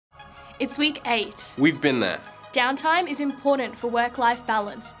It's week 8. We've been there. Downtime is important for work-life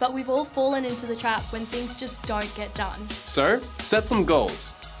balance, but we've all fallen into the trap when things just don't get done. So, set some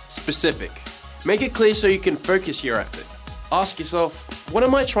goals. Specific. Make it clear so you can focus your effort. Ask yourself, what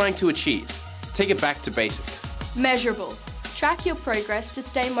am I trying to achieve? Take it back to basics. Measurable. Track your progress to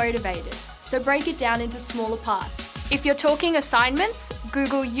stay motivated, so break it down into smaller parts. If you're talking assignments,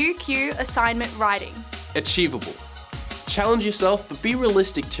 Google UQ assignment writing. Achievable. Challenge yourself, but be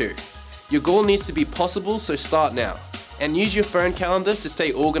realistic too. Your goal needs to be possible, so start now. And use your phone calendar to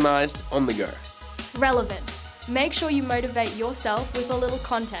stay organized on the go. Relevant. Make sure you motivate yourself with a little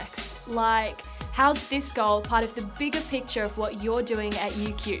context, like, how's this goal part of the bigger picture of what you're doing at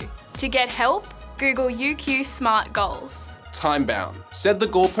UQ? To get help, Google UQ Smart Goals. Time-bound. Set the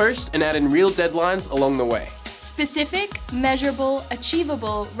goalpost and add in real deadlines along the way. Specific, measurable,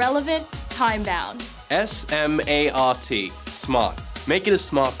 achievable, relevant, time-bound. SMART. Smart. Make it a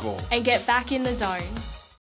smart goal. And get back in the zone.